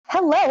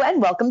Hello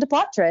and welcome to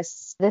Plot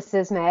Trysts. This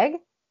is Meg,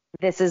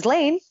 This is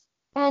Lane.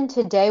 and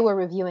today we're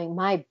reviewing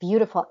My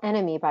Beautiful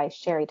Enemy by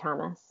Sherry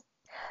Thomas.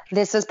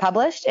 This was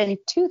published in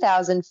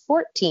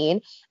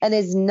 2014 and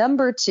is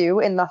number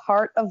 2 in the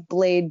Heart of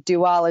Blade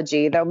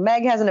duology, though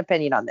Meg has an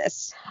opinion on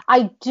this.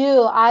 I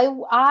do.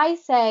 I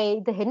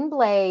say The Hidden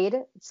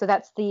Blade, so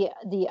that's the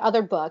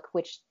other book,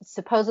 which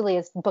supposedly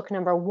is book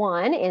number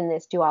 1 in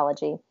this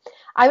duology.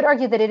 I would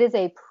argue that it is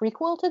a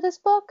prequel to this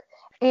book,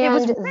 and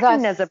it was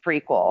written as a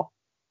prequel.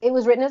 It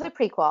was written as a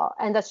prequel,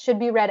 and thus should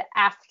be read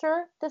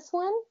after this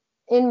one,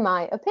 in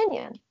my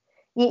opinion.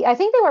 I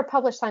think they were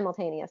published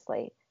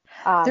simultaneously.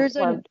 There's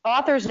an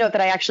author's note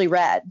that I actually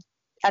read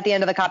at the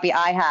end of the copy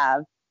I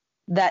have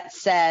that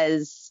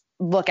says,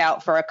 look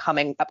out for a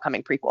upcoming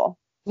prequel.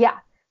 Yeah.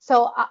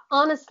 So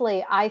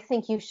honestly, I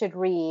think you should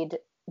read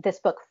this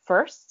book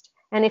first.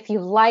 And if you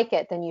like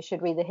it, then you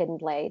should read The Hidden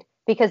Blade.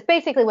 Because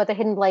basically what The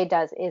Hidden Blade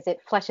does is it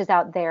fleshes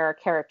out their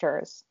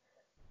characters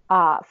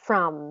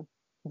from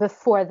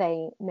before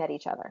they met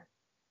each other.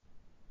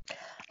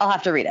 I'll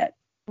have to read it.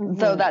 Mm-hmm.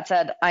 Though that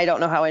said, I don't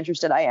know how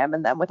interested I am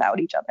in them without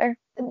each other.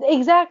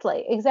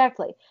 Exactly.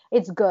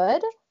 It's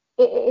good.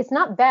 It's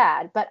not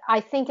bad, but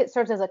I think it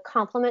serves as a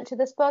complement to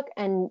this book,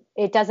 and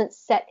it doesn't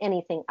set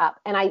anything up.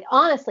 And I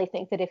honestly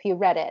think that if you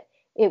read it,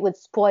 it would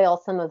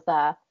spoil some of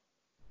the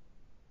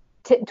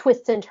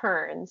twists and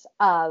turns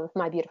of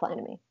My Beautiful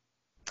Enemy.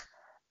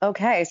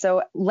 Okay,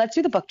 so let's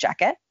do the book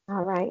jacket.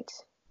 All right.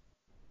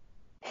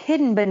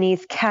 Hidden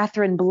beneath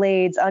Catherine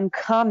Blade's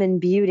uncommon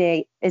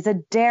beauty is a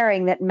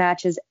daring that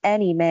matches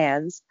any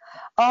man's.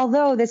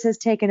 Although this has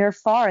taken her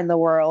far in the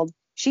world,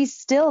 she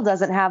still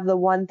doesn't have the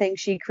one thing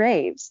she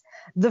craves,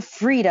 the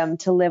freedom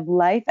to live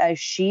life as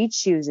she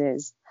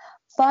chooses.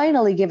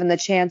 Finally given the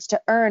chance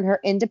to earn her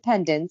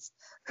independence,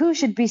 who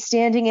should be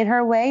standing in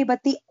her way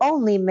but the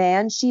only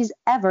man she's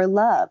ever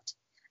loved,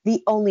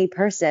 the only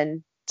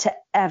person to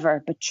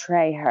ever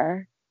betray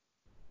her.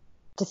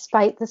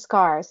 Despite the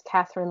scars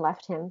Catherine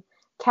left him,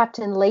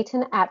 Captain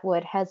Leighton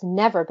Atwood has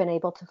never been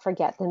able to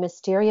forget the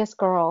mysterious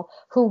girl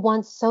who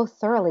once so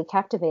thoroughly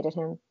captivated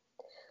him.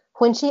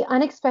 When she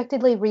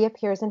unexpectedly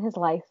reappears in his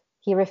life,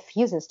 he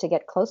refuses to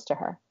get close to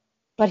her,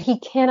 but he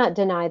cannot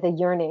deny the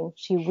yearning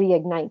she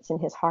reignites in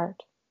his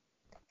heart.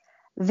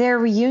 Their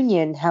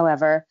reunion,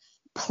 however,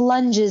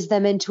 plunges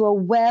them into a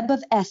web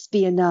of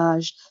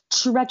espionage,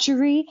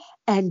 treachery,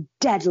 and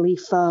deadly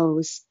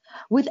foes.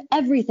 With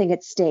everything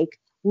at stake,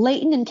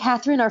 Leighton and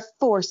Catherine are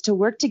forced to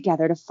work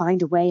together to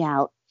find a way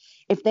out.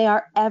 If they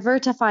are ever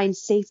to find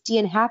safety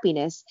and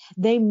happiness,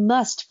 they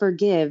must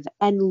forgive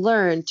and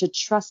learn to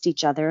trust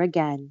each other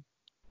again.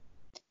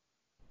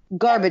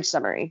 Garbage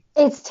summary.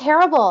 It's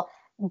terrible,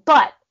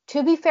 but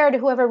to be fair to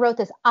whoever wrote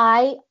this,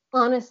 I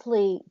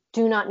honestly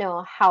do not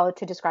know how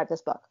to describe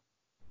this book.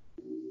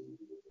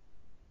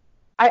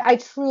 I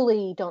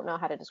truly don't know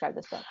how to describe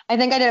this book. I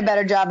think I did a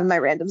better job in my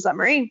random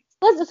summary.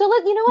 You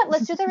know what?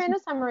 Let's do the random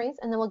summaries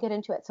and then we'll get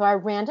into it. So our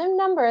random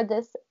number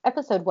this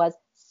episode was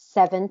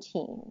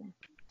 17.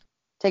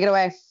 Take it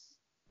away.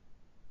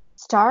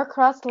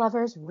 Star-crossed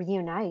lovers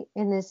reunite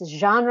in this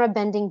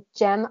genre-bending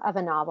gem of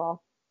a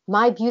novel.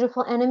 My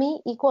Beautiful Enemy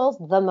equals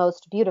the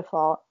most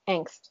beautiful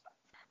angst.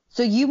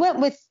 So you went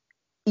with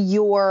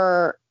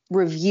your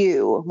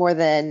review more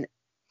than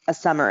a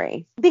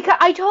summary. Because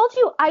I told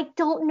you, I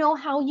don't know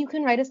how you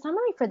can write a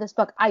summary for this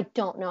book. I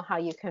don't know how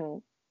you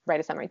can write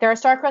a summary. There are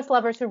star-crossed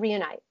lovers who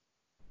reunite.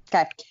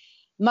 Okay.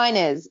 Mine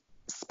is,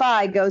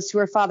 spy goes to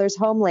her father's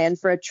homeland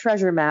for a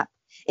treasure map,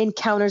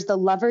 encounters the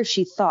lover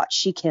she thought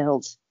she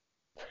killed.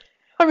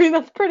 I mean,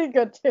 that's pretty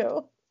good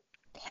too.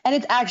 And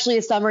it's actually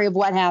a summary of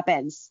what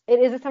happens. It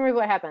is a summary of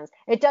what happens.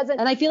 It doesn't.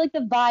 And I feel like the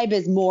vibe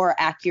is more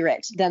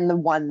accurate than the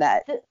one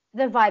that.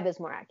 The vibe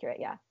is more accurate,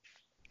 yeah.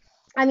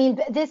 I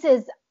mean, this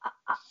is.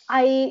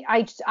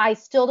 I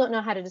still don't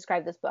know how to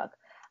describe this book.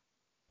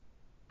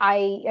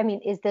 I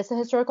mean, is this a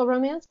historical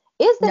romance?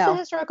 Is this a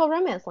historical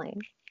romance, Lane?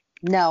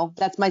 No,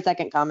 that's my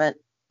second comment.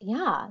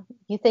 Yeah.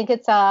 You think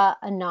it's a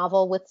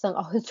novel with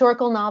a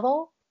historical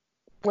novel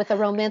with a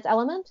romance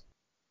element?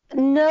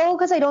 No,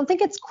 because I don't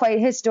think it's quite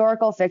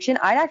historical fiction.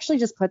 I'd actually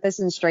just put this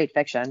in straight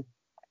fiction.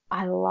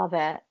 I love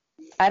it.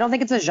 I don't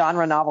think it's a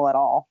genre novel at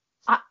all.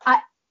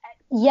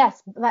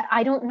 Yes, but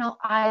I don't know.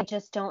 I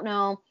just don't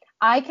know.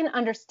 I can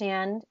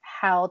understand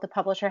how the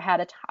publisher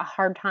had a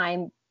hard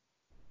time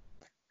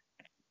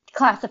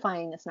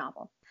classifying this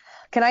novel.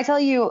 Can I tell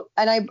you,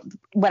 and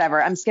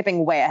I'm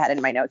skipping way ahead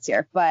in my notes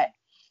here, but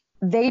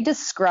they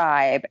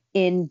describe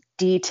in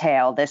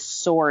detail this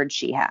sword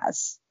she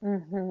has.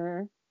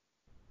 Mm-hmm.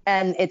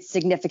 And it's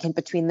significant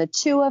between the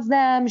two of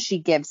them. She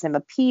gives him a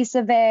piece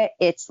of it.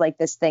 It's like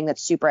this thing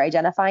that's super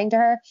identifying to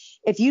her.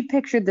 If you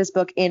pictured this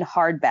book in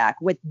hardback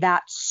with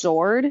that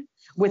sword,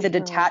 with a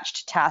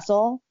detached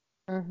tassel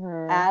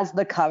as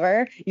the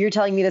cover, you're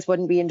telling me this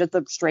wouldn't be in just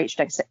the straight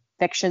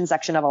fiction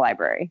section of a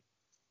library.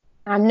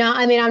 I'm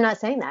not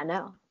saying that,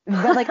 no.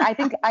 But like, I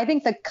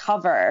think the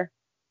cover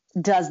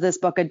does this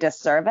book a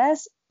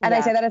disservice. And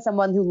I say that as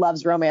someone who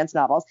loves romance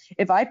novels.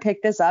 If I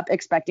picked this up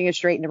expecting a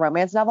straight into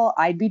romance novel,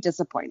 I'd be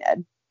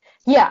disappointed.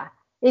 Yeah.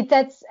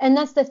 That's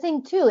the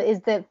thing too,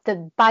 is that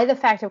by the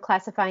fact of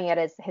classifying it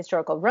as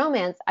historical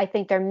romance, I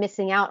think they're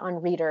missing out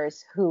on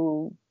readers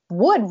who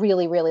would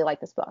really, really like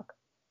this book.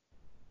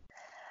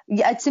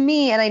 Yeah, to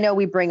me, and I know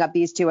we bring up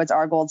these two as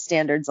our gold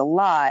standards a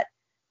lot,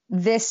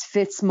 this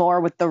fits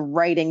more with the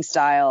writing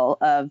style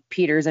of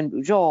Peters and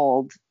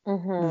Bujold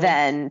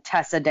than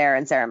Tessa Dare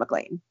and Sarah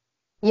MacLean.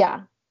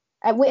 Yeah.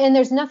 And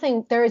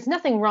there is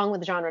nothing wrong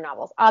with genre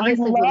novels.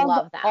 Obviously, we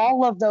love them.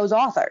 All of those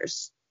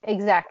authors.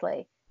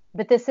 Exactly.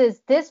 But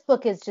this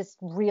book is just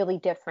really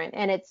different,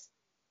 and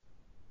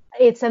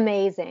it's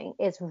amazing.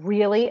 It's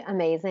really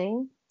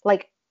amazing.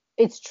 Like,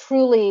 it's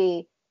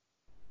truly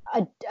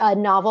a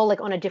novel,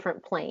 like, on a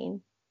different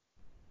plane.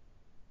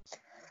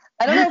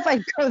 I don't know if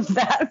I'd go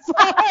that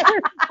far,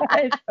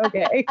 but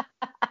okay.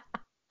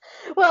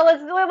 Well,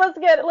 let's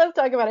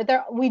talk about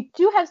it. We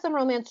do have some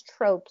romance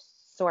tropes,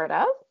 sort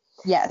of.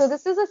 Yes. So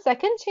this is a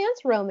second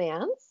chance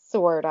romance,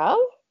 sort of.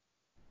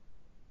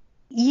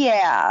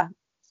 Yeah.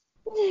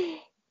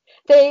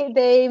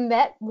 They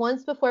met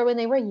once before when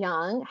they were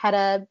young, had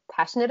a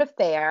passionate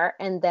affair,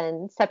 and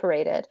then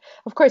separated.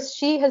 Of course,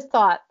 she has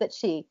thought that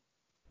she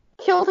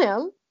killed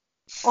him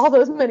all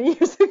those many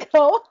years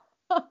ago.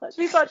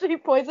 She thought she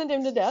poisoned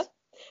him to death.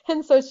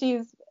 And so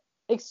she's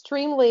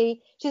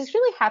extremely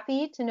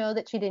happy to know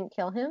that she didn't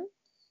kill him.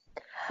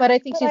 But I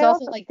think she's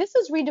also like, this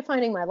is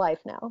redefining my life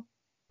now.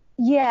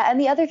 Yeah, and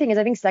the other thing is,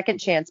 I think second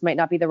chance might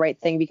not be the right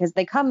thing, because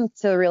they come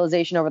to the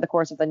realization over the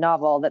course of the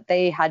novel that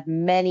they had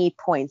many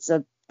points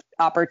of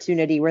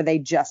opportunity where they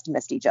just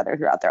missed each other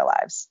throughout their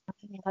lives.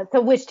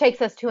 So, which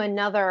takes us to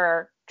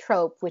another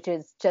trope, which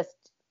is just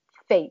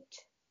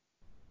fate.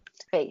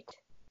 Fate.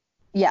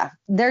 Yeah,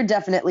 they're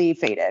definitely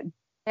fated.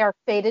 They are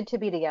fated to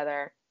be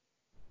together.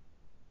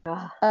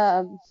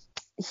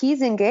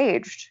 He's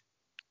engaged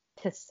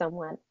to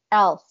someone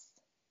else.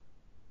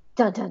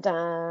 Dun dun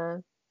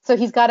dun. So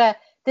he's got to.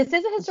 This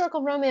is a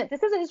historical romance.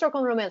 This is a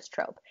historical romance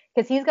trope,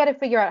 because he's got to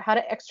figure out how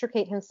to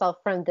extricate himself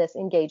from this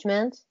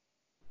engagement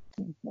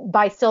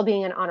by still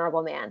being an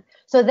honorable man.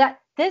 So that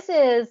this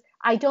is,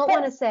 I don't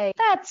want to say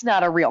that's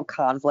not a real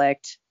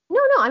conflict. No,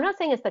 I'm not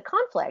saying it's the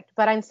conflict,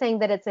 but I'm saying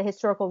that it's a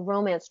historical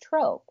romance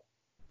trope.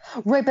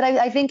 Right, but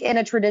I think in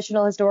a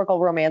traditional historical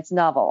romance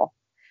novel,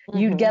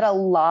 you'd get a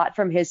lot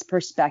from his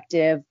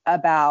perspective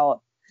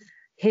about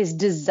his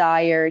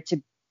desire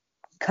to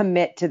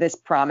commit to this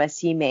promise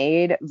he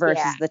made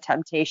versus the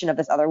temptation of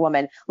this other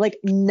woman. Like,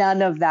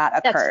 none of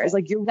that occurs.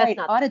 Like, you're right.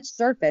 On its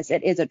surface,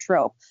 it is a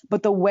trope,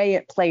 but the way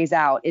it plays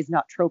out is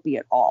not tropey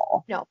at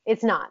all. No,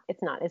 it's not.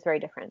 It's very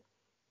different.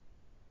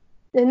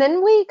 And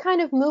then we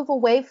kind of move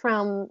away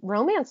from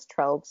romance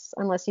tropes,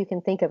 unless you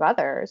can think of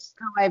others.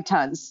 Oh, I have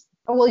tons.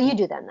 Oh, well, you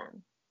do then.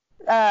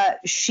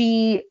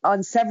 She,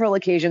 on several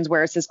occasions,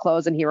 wears his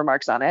clothes and he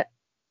remarks on it.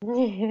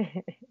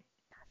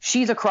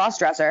 She's a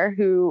cross-dresser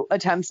who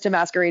attempts to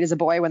masquerade as a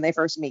boy when they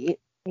first meet.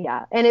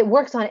 Yeah, and it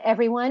works on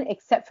everyone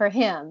except for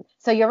him.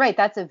 So you're right.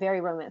 That's a very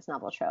romance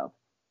novel trope.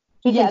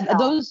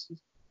 I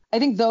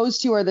think those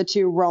two are the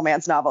two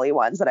romance novel-y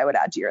ones that I would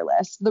add to your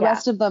list. The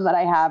rest of them that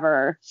I have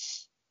are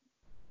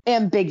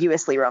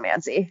ambiguously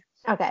romancy.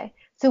 Okay.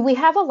 So we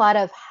have a lot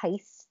of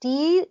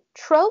heisty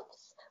tropes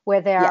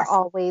where they're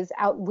always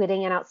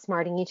outwitting and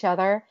outsmarting each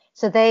other.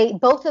 So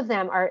both of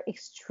them are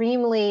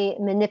extremely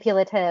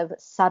manipulative,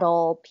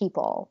 subtle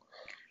people.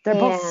 They're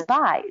both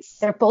spies.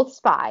 They're both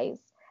spies.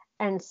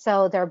 And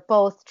so they're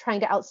both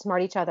trying to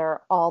outsmart each other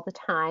all the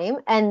time.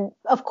 And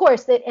of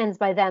course, it ends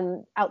by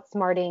them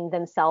outsmarting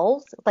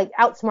themselves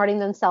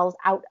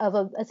out of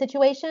a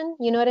situation.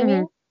 You know what I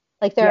mean?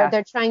 Like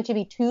they're trying to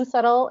be too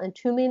subtle and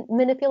too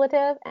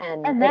manipulative.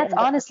 And that's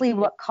honestly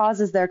what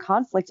causes their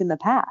conflict in the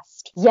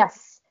past.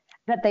 Yes.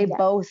 That they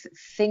both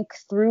think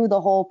through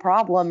the whole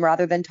problem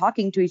rather than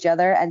talking to each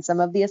other, and some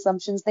of the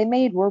assumptions they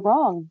made were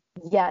wrong.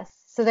 Yes.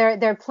 So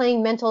they're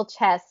playing mental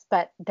chess,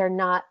 but they're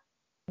not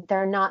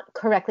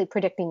correctly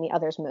predicting the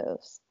other's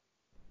moves.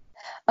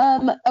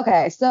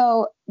 Okay,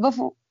 so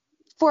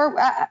before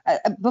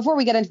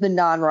we get into the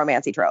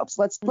non-romancy tropes,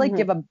 let's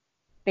give a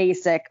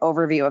basic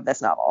overview of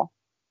this novel.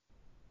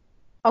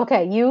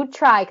 Okay, you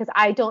try, because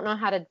I don't know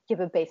how to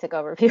give a basic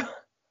overview.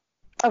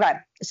 Okay,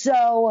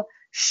 so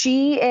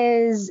she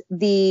is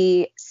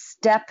the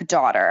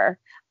stepdaughter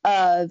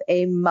of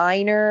a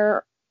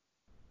minor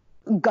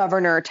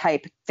governor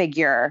type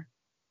figure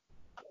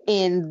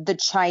in the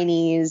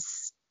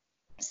Chinese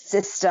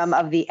system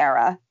of the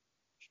era.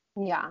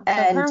 Yeah.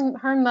 And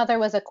her mother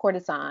was a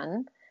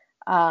courtesan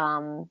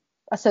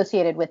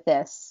associated with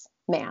this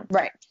man.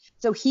 Right.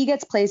 So he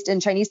gets placed in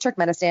Chinese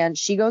Turkmenistan.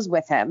 She goes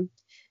with him.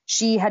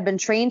 She had been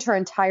trained her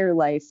entire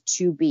life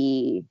to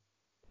be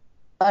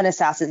an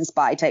assassin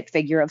spy type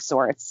figure of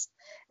sorts.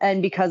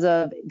 And because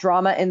of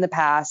drama in the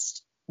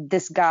past,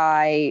 this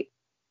guy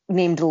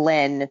named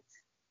Lin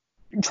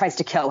tries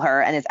to kill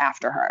her and is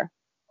after her.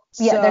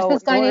 Yeah, so there's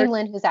this guy named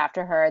Lin who's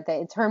after her.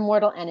 It's her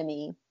mortal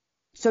enemy.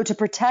 So to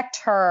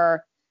protect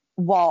her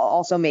while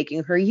also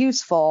making her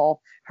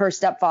useful, her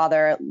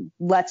stepfather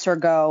lets her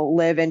go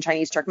live in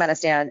Chinese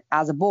Turkmenistan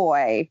as a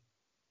boy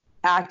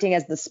acting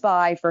as the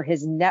spy for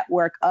his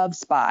network of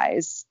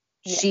spies.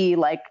 Yeah. She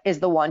like is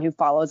the one who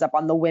follows up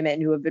on the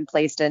women who have been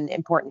placed in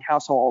important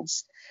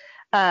households.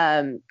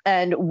 And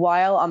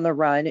while on the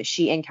run,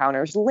 she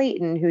encounters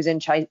Leighton, who's in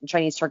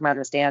Chinese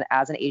Turkmenistan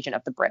as an agent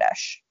of the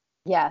British.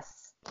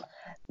 Yes.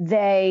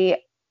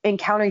 They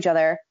encounter each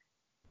other.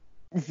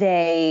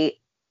 They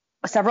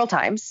several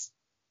times,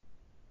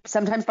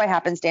 sometimes by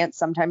happenstance,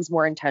 sometimes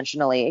more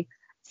intentionally,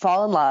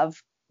 fall in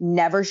love,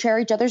 never share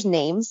each other's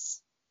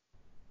names.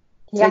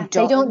 Yeah,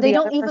 they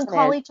don't even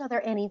call each other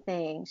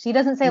anything. She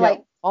doesn't say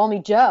like, call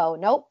me Joe.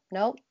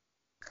 Nope.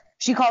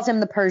 She calls him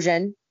the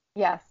Persian.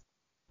 Yes.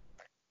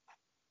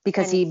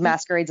 Because he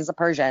masquerades as a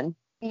Persian.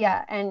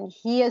 Yeah, and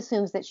he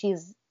assumes that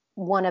she's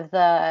one of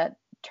the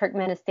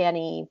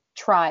Turkmenistani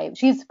tribes.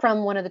 She's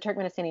from one of the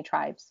Turkmenistani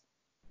tribes.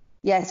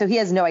 Yeah, so he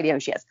has no idea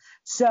who she is.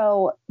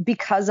 So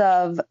because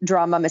of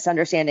drama,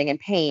 misunderstanding, and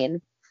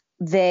pain,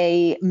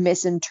 they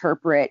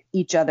misinterpret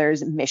each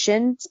other's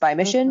spy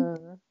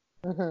mission.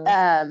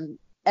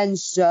 And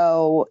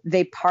so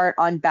they part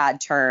on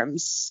bad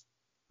terms.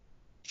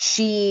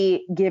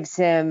 She gives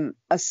him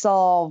a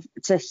salve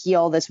to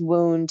heal this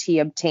wound he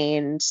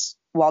obtained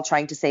while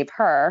trying to save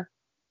her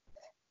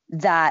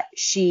that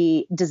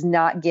she does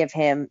not give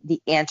him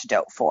the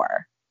antidote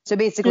for. So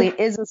basically it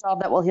is a salve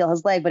that will heal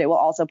his leg, but it will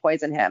also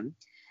poison him.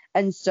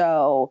 And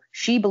so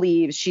she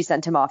believes she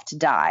sent him off to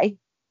die.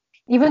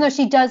 Even though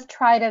she does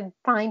try to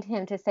find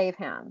him to save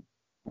him.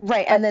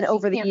 Right. And then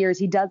over the years,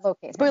 he does.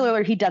 Spoiler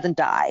alert, he doesn't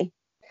die.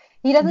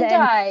 He doesn't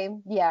die.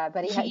 Yeah,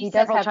 but he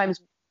does have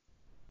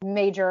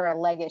major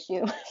leg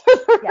issue for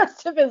the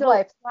rest of his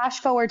life. Flash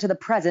forward to the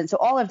present. So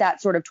all of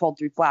that sort of told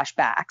through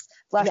flashbacks.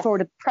 Flash forward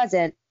to the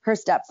present. Her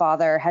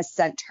stepfather has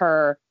sent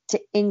her to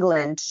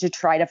England to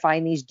try to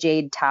find these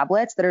jade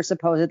tablets that are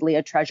supposedly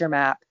a treasure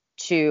map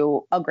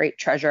to a great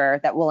treasure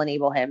that will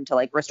enable him to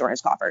like restore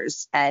his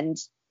coffers and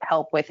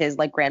help with his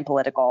like grand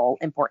political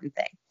important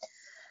thing.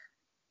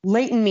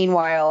 Leighton,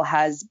 meanwhile,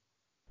 has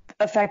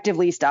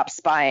effectively stopped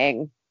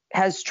spying,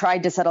 has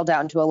tried to settle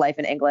down to a life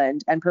in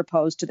England and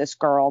proposed to this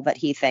girl that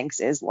he thinks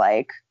is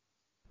like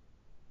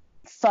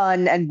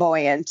fun and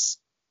buoyant.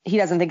 He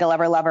doesn't think he'll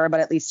ever love her, but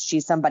at least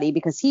she's somebody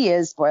because he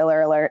is,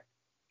 spoiler alert,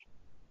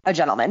 a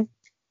gentleman,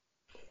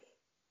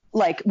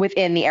 like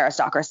within the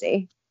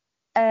aristocracy.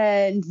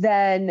 And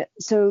then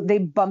so they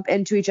bump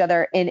into each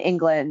other in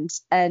England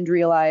and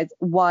realize,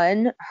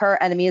 one, her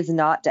enemy is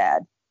not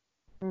dead.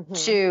 Mm-hmm.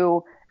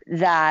 Two,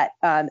 that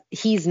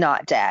he's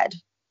not dead.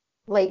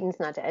 Leighton's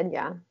not dead,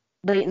 yeah.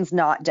 Leighton's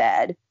not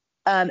dead.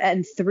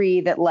 And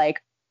three, that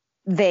like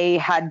they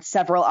had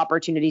several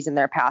opportunities in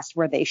their past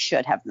where they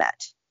should have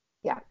met.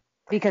 Yeah.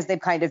 Because they've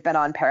kind of been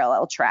on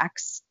parallel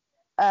tracks.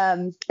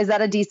 Is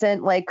that a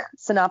decent like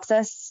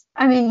synopsis?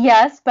 I mean,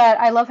 yes, but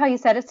I love how you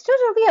said it's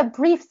just be a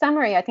brief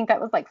summary. I think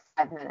that was like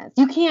 5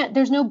 minutes.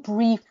 There's no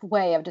brief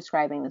way of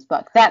describing this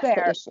book. That's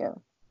the issue.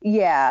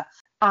 Yeah.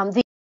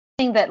 The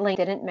thing that Lane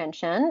didn't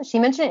mention, she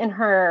mentioned it in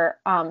her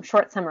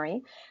short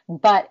summary,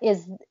 but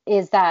is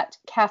that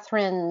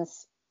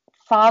Catherine's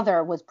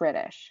father was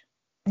British.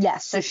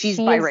 Yes, so she's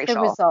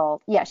biracial.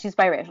 She's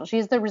biracial.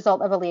 She's the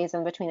result of a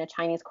liaison between a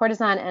Chinese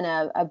courtesan and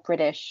a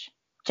British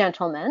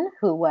gentleman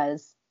who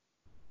was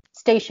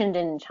stationed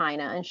in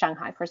China and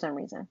Shanghai for some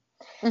reason.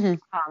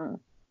 Mm-hmm.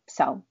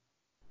 So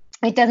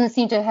it doesn't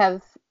seem to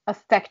have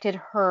affected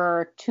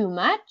her too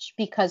much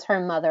because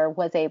her mother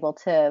was able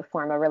to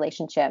form a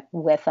relationship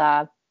with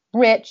a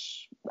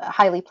rich,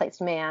 highly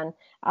placed man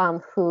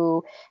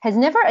who has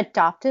never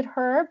adopted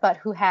her, but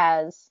who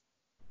has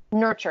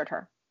nurtured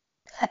her.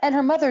 And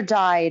her mother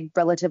died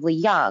relatively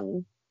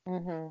young,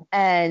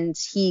 and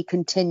he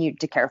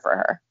continued to care for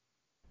her.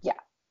 Yeah.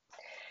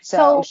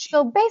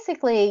 So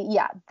basically,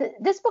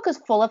 this book is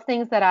full of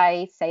things that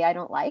I say I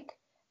don't like.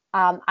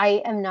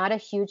 I am not a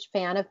huge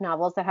fan of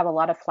novels that have a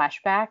lot of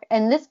flashback.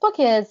 And this book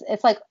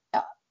it's like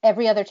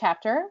every other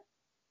chapter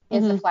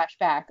is a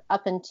flashback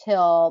up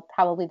until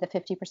probably the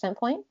 50%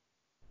 point.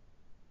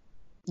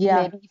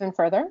 Yeah. Maybe even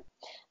further.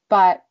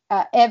 But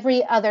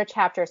every other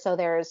chapter, so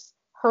there's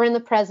her in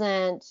the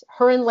present,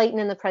 her and Leighton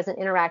in the present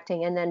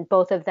interacting, and then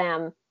both of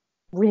them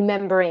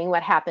remembering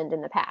what happened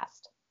in the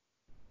past.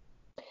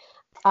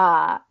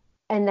 And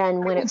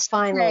then when it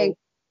finally...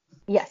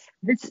 Yes.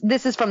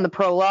 This is from the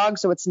prologue,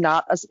 so it's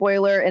not a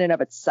spoiler in and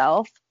of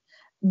itself.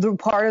 The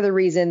part of the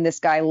reason this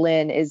guy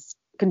Lin is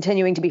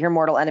continuing to be her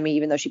mortal enemy,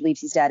 even though she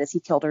believes he's dead, is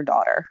he killed her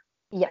daughter.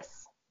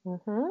 Yes.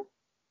 Mm-hmm.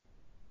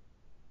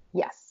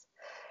 Yes.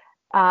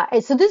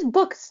 So this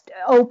book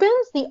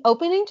the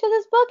opening to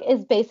this book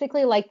is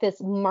basically like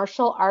this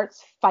martial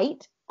arts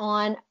fight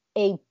on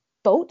a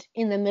boat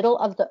in the middle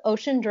of the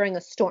ocean during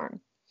a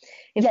storm.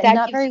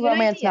 Not very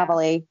romance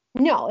novel-y.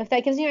 No, if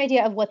that gives you an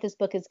idea of what this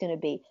book is going to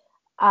be.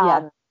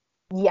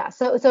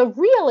 So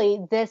really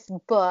this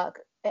book,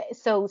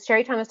 so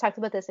Sherry Thomas talks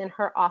about this in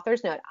her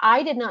author's note.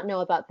 I did not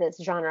know about this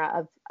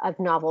genre of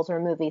novels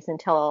or movies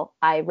until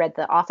I read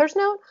the author's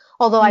note,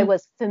 although I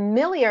was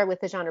familiar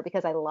with the genre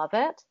because I love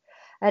it.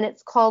 And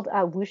it's called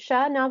a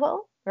wuxia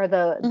novel, or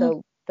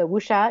the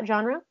wuxia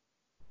genre.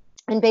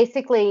 And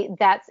basically,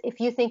 that's, if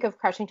you think of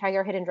Crouching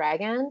Tiger, Hidden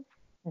Dragon,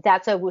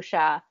 that's a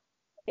wuxia.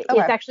 It's Okay.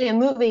 actually a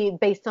movie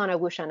based on a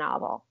wuxia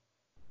novel.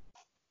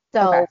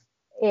 Okay. So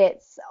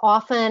it's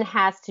often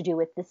has to do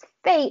with this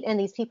fate and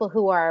these people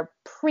who are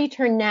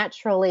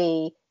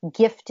preternaturally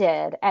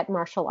gifted at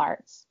martial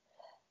arts.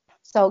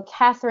 So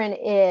Catherine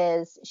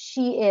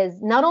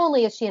not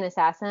only is she an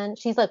assassin,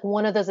 she's like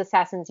one of those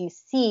assassins you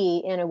see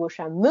in a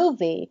wuxia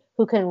movie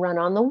who can run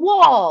on the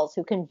walls,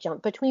 who can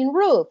jump between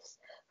roofs,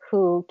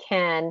 who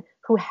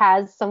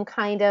has some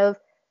kind of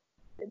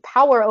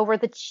power over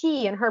the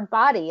chi in her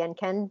body and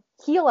can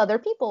heal other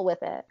people with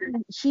it.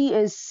 He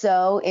is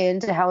so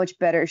into how much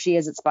better she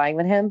is at spying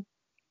than him.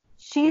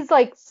 She's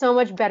like so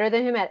much better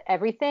than him at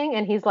everything,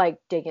 and he's like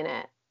digging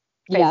it,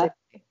 basically.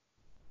 Yeah.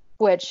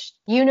 Which,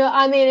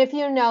 I mean, if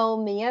you know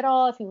me at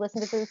all, if you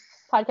listen to this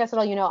podcast at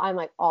all, I'm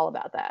like all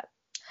about that.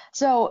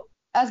 So,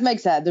 as Meg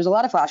said, there's a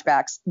lot of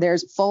flashbacks.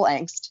 There's full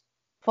angst.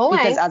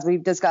 Because as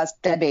we've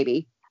discussed, dead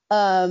baby.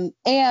 And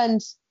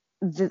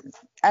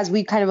as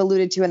we kind of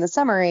alluded to in the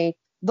summary,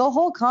 the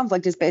whole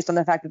conflict is based on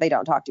the fact that they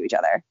don't talk to each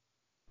other.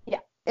 Yeah.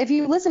 If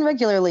you listen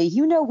regularly,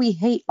 we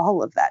hate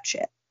all of that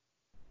shit.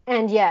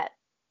 And yet,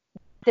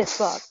 this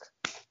book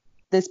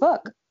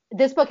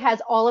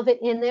has all of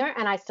it in there,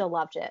 and I still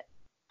loved it.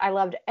 I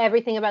loved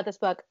everything about this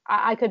book.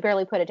 I could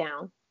barely put it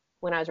down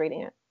when I was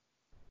reading it.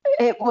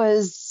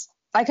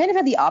 I kind of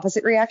had the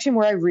opposite reaction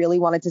where I really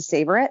wanted to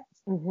savor it.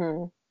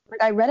 Mm-hmm.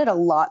 Like, I read it a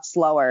lot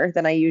slower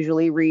than I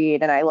usually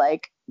read, and I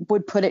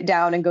would put it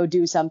down and go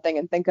do something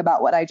and think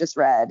about what I just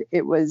read.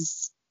 It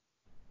was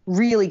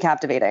really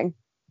captivating.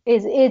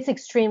 It's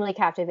extremely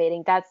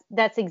captivating.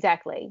 That's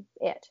exactly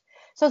it.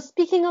 So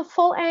speaking of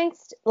full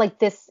angst, like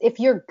this, if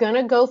you're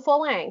gonna go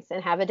full angst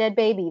and have a dead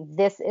baby,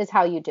 this is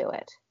how you do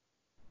it.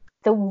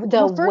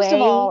 First way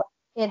of all,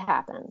 it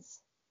happens.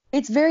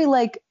 It's very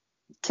like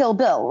Kill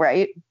Bill,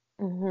 right?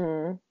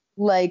 Mm-hmm.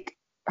 Like,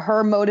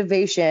 her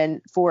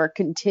motivation for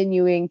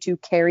continuing to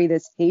carry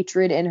this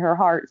hatred in her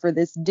heart for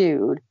this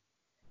dude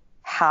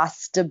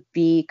has to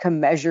be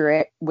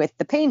commensurate with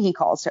the pain he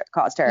caused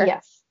her.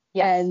 Yes.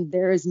 And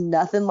there's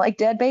nothing like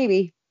dead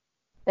baby.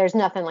 There's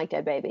nothing like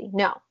dead baby.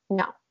 No.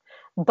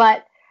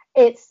 But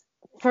it's,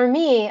 for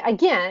me,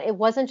 again, it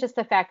wasn't just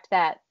the fact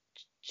that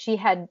she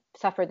had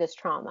suffered this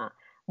trauma,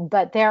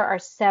 but there are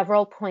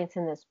several points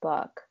in this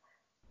book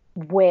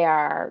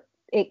where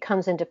it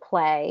comes into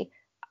play.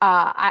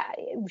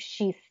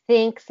 She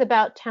thinks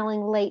about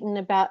telling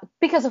Leighton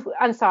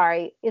I'm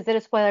sorry, is it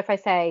a spoiler if I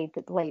say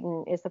that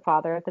Leighton is the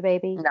father of the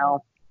baby?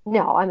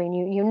 No, I mean,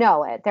 you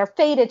know it. They're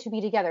fated to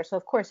be together. So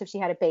of course, if she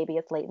had a baby,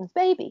 it's Leighton's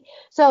baby.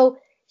 So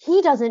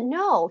he doesn't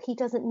know. He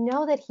doesn't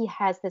know that he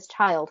has this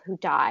child who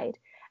died.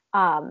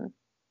 And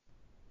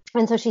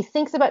so she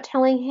thinks about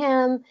telling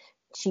him.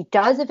 She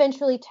does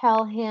eventually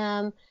tell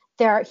him.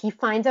 He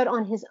finds out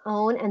on his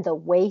own, and the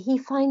way he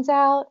finds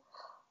out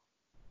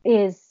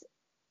is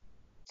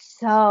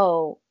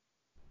so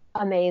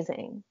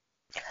amazing.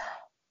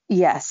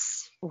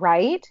 Yes.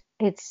 Right?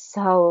 It's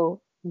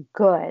so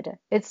good.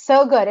 It's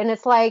so good. And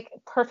it's like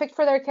perfect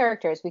for their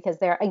characters because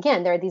they're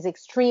these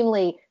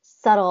extremely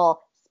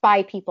subtle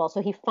spy people.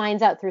 So he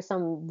finds out through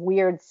some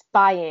weird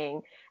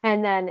spying,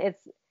 and then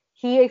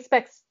he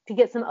expects to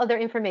get some other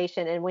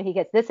information. And when he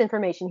gets this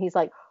information, he's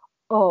like,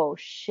 oh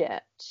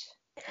shit.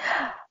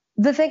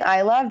 The thing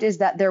I loved is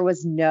that there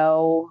was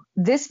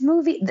this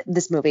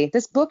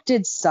book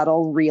did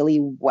subtle really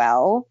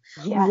well.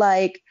 Yes.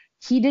 Like,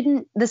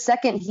 the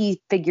second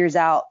he figures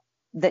out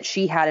that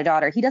she had a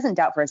daughter, he doesn't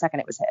doubt for a second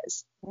it was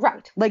his.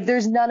 Right. Like,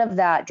 there's none of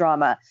that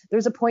drama.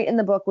 There's a point in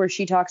the book where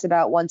she talks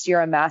about once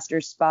you're a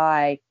master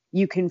spy,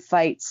 you can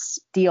fight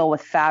steel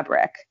with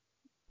fabric.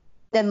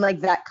 Then like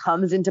that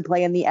comes into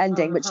play in the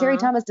ending. But Cherry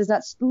Thomas does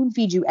not spoon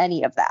feed you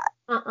any of that.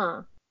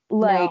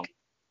 Like, no.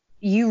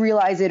 You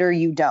realize it or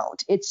you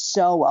don't. It's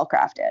so well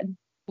crafted.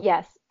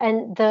 Yes.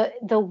 And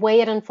the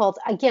way it unfolds,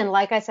 again,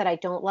 like I said, I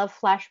don't love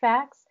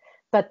flashbacks,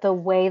 but the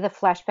way the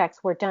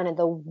flashbacks were done and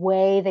the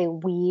way they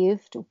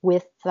weaved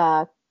with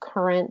the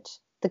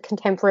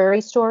contemporary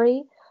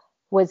story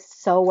was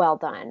so well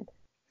done.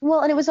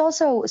 Well, and it was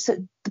also, so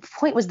the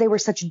point was they were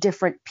such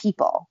different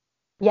people.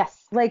 Yes.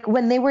 Like,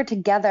 when they were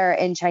together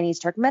in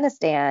Chinese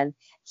Turkmenistan,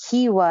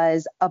 he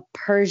was a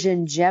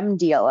Persian gem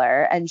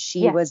dealer and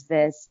she was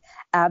this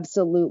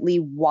absolutely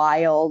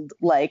wild,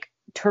 like,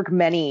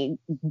 Turkmeni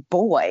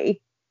boy.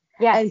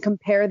 Yes. And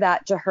compare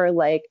that to her,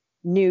 like,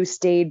 new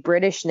staid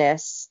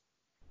Britishness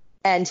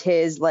and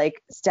his,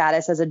 like,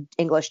 status as an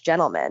English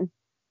gentleman.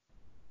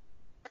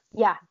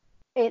 Yeah.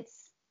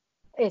 It's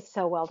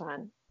so well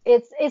done.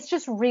 It's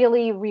just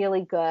really,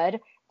 really good.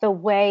 The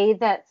way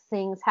that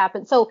things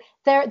happen. So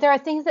there are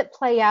things that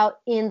play out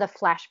in the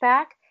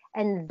flashback,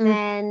 and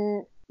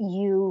then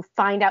you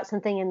find out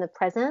something in the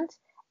present,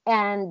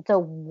 and the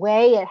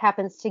way it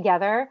happens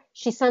together,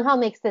 she somehow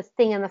makes this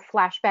thing in the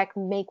flashback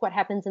make what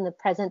happens in the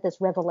present this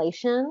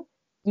revelation.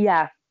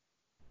 Yeah.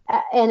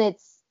 And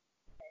it's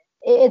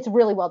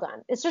really well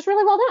done. It's just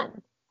really well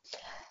done.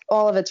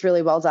 All of it's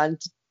really well done.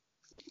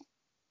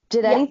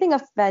 Did anything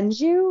offend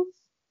you?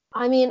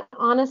 I mean,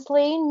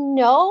 honestly,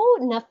 no,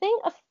 nothing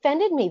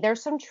offended me.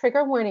 There's some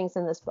trigger warnings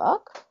in this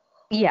book.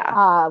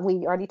 Yeah.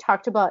 We already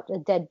talked about a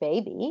dead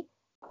baby.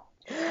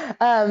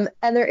 And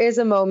there is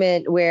a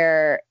moment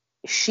where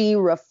she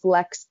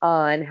reflects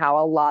on how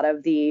a lot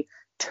of the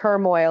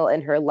turmoil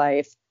in her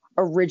life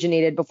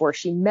originated before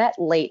she met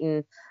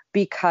Leighton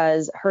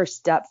because her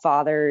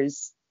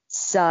stepfather's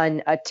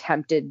son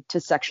attempted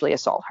to sexually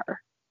assault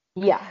her.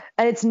 Yeah.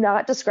 And it's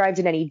not described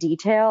in any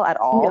detail at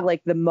all, No.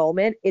 like the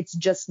moment. It's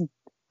just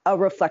a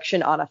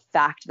reflection on a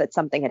fact that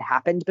something had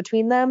happened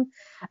between them.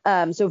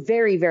 So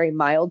very, very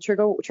mild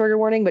trigger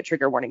warning, but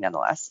trigger warning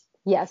nonetheless.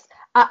 Yes.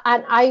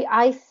 And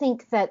I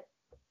think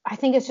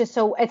it's just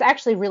so it's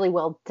actually really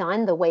well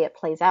done the way it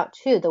plays out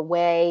too. The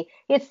way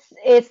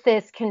it's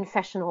this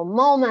confessional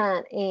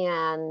moment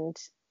and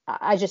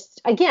I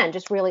just again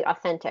just really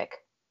authentic,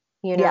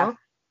 you Yeah. know?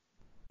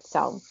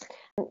 So,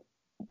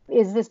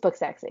 is this book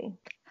sexy?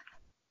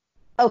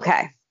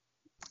 Okay.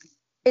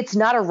 It's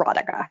not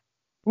erotica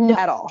No.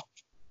 at all.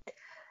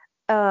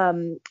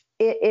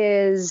 It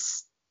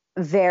is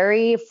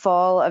very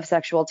full of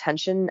sexual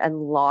tension and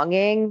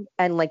longing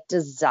and like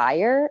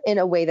desire in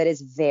a way that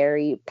is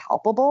very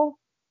palpable.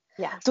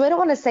 Yeah. So I don't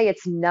want to say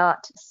it's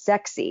not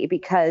sexy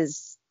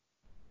because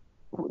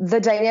the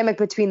dynamic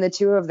between the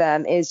two of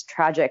them is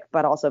tragic,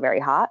 but also very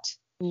hot.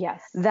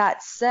 Yes.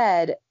 That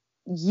said,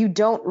 you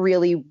don't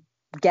really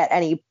get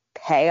any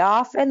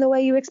payoff in the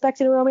way you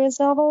expect in a romance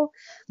novel.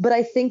 But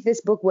I think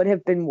this book would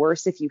have been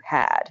worse if you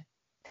had.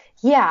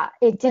 Yeah,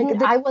 it didn't.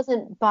 Like I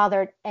wasn't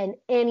bothered in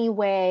any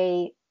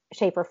way,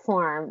 shape, or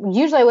form.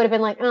 Usually I would have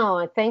been like,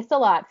 oh, thanks a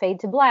lot,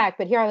 fade to black.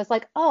 But here I was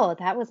like, oh,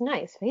 that was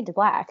nice, fade to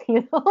black,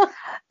 you know?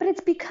 but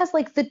it's because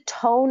like the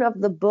tone of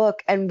the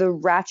book and the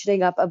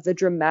ratcheting up of the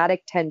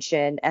dramatic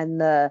tension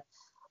and the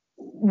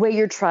way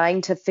you're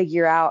trying to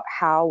figure out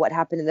how what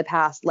happened in the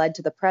past led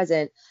to the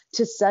present,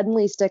 to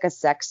suddenly stick a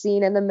sex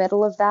scene in the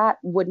middle of that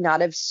would not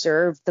have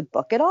served the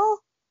book at all.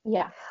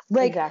 Yeah,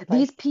 Like exactly.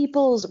 these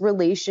people's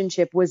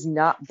relationship was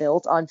not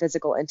built on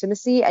physical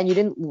intimacy, and you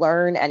didn't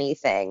learn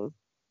anything,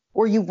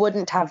 or you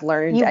wouldn't have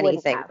learned You wouldn't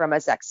anything have. from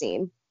a sex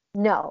scene.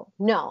 No,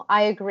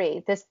 I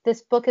agree.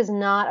 This book is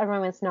not a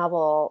romance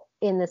novel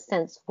in the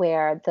sense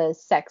where the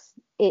sex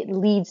it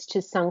leads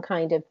to some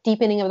kind of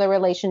deepening of the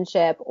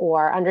relationship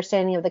or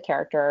understanding of the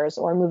characters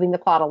or moving the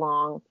plot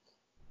along.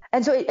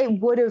 And so it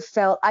would have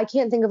felt, I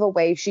can't think of a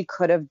way she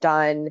could have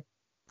done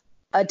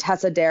a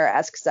Tessa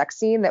Dare-esque sex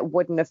scene that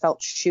wouldn't have felt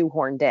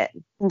shoehorned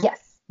in.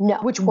 Yes,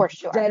 no, Which for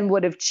sure. then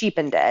would have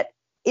cheapened it.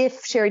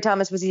 If Sherry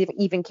Thomas was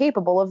even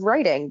capable of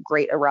writing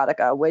great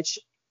erotica, which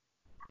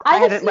I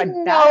haven't read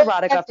bad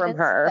erotica from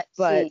her,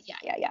 but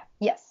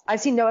yes. I've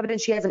seen no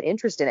evidence she has an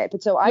interest in it.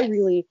 But so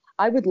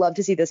I would love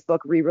to see this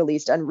book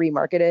re-released and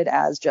remarketed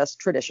as just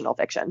traditional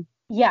fiction.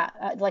 Yeah,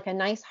 like a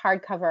nice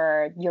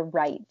hardcover. You're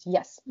right.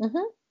 Yes.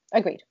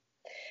 Agreed.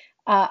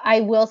 I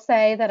will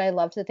say that I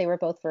loved that they were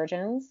both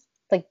virgins.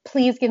 Like,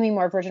 please give me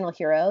more virginal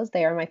heroes.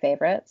 They are my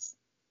favorites.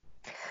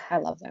 I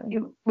love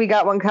them. We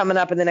got one coming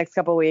up in the next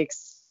couple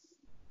weeks.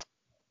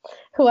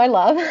 Who I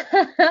love,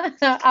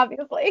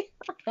 obviously.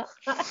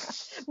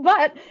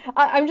 But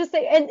I'm just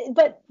saying,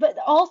 but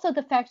also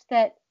the fact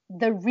that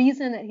the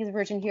reason that he's a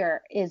virgin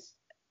here is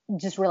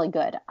just really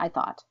good, I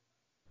thought.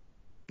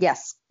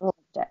 Yes. Loved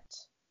it.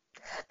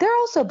 They're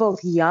also both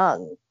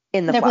young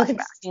in the They're both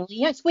flashbacks. extremely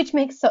young, which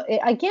makes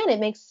it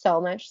makes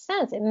so much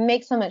sense. It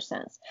makes so much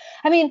sense.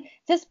 I mean,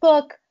 this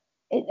book,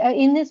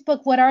 in this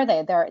book, what are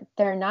they?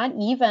 They're not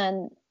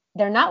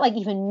like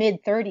even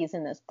mid 30s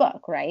in this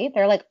book, right?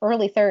 They're like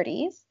early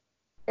 30s.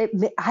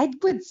 I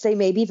would say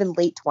maybe even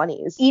late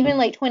 20s. Even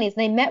late 20s.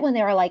 They met when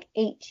they were like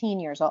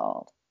 18 years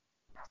old.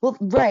 Well,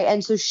 right.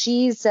 And so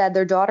she said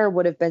their daughter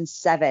would have been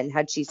 7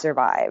 had she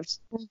survived.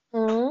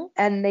 Mm-hmm.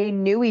 And they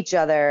knew each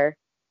other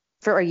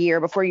for a year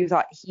before you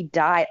thought he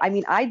died. I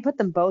mean, I'd put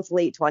them both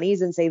late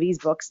 20s and say the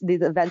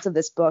events of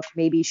this book,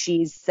 maybe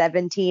she's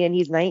 17 and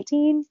he's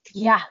 19.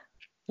 Yeah.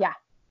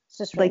 It's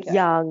just really like good.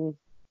 young.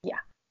 Yeah.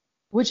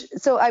 Which,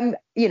 so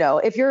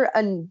if you're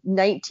a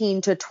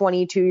 19 to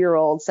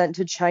 22-year-old sent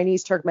to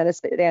Chinese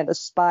Turkmenistan to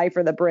spy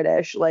for the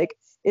British, like,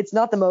 it's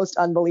not the most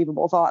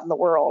unbelievable thought in the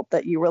world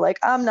that you were like,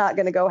 I'm not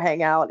going to go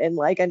hang out in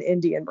like an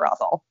Indian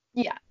brothel.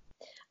 Yeah.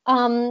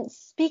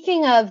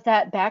 Speaking of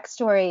that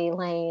backstory,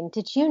 Lane,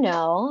 did you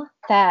know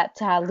that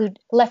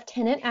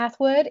Lieutenant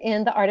Atwood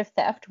in The Art of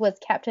Theft was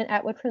Captain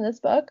Atwood from this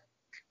book?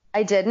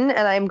 I didn't,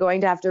 and I'm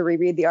going to have to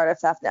reread The Art of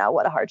Theft now.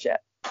 What a hardship.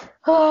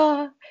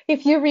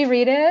 If you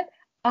reread it,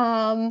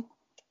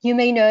 you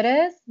may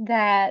notice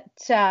that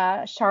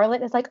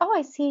Charlotte is like, oh,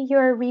 I see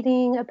you're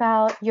reading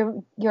about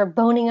you're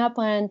boning up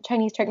on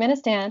Chinese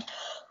Turkmenistan.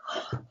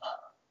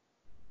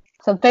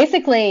 So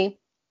basically,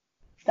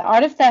 The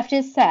Art of Theft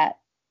is set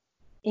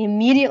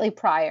immediately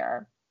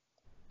prior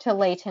to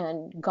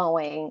Leighton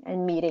going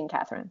and meeting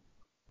Catherine.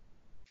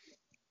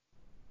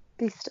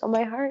 Be still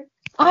my heart.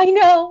 I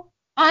know.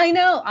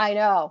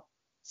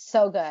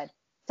 So good.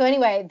 So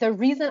anyway, the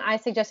reason I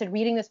suggested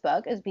reading this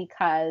book is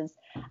because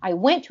I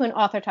went to an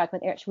author talk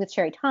with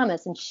Sherry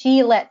Thomas, and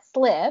she let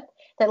slip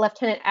that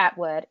Lieutenant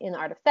Atwood in The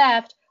Art of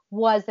Theft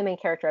was the main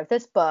character of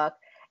this book.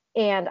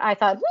 And I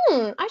thought,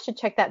 I should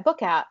check that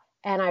book out.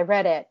 And I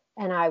read it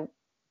and I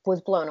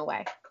was blown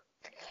away.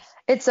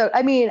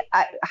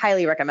 I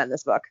highly recommend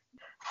this book.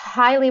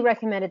 Highly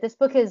recommended. This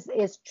book is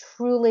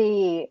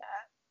truly,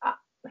 I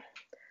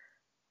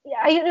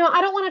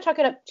don't want to talk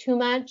it up too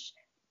much,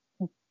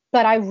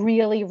 but I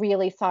really,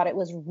 really thought it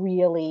was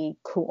really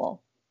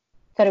cool.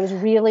 That it was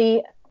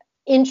really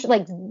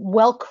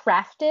well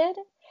crafted,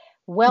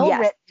 well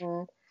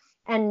written,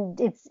 and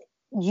it's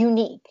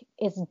unique.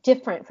 It's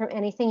different from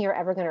anything you're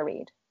ever going to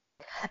read.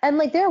 And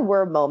like there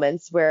were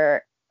moments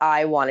where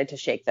I wanted to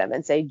shake them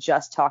and say,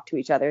 just talk to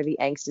each other. The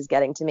angst is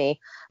getting to me.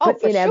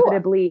 But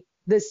inevitably,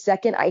 the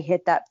second I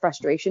hit that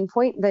frustration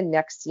point, the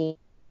next scene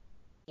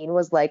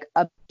was like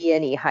a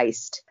B&E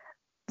heist.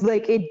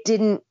 Like it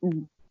didn't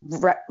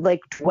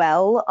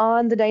dwell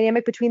on the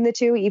dynamic between the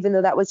two, even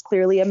though that was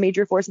clearly a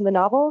major force in the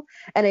novel.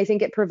 And I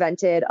think it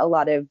prevented a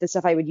lot of the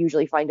stuff I would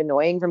usually find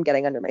annoying from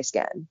getting under my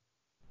skin.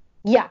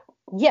 Yeah.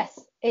 Yes,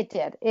 it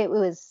did. It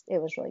was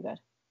really good.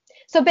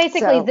 So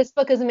basically, this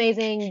book is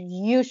amazing.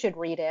 You should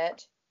read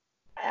it.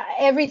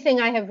 Everything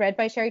I have read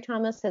by Sherry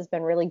Thomas has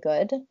been really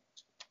good,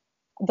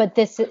 but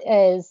this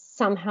is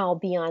somehow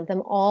beyond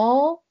them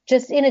all,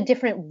 just in a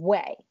different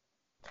way.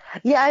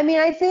 Yeah, I mean,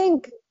 I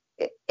think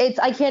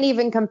I can't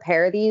even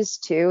compare these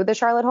to the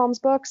Charlotte Holmes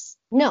books.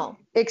 No.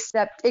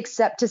 Except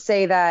to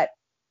say that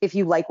if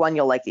you like one,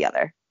 you'll like the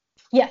other.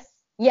 Yes.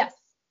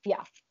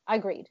 Yeah,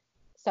 agreed.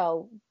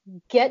 So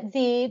get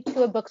thee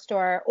to a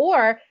bookstore,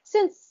 or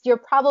since you're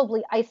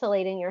probably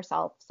isolating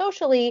yourself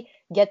socially,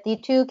 get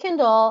thee to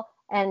Kindle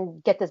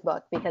and get this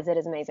book because it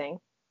is amazing.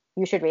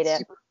 You should read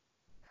it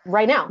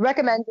right now.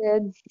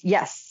 Recommended.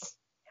 Yes.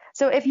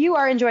 So if you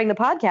are enjoying the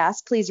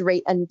podcast, please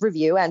rate and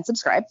review and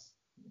subscribe.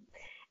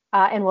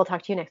 And we'll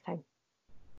talk to you next time.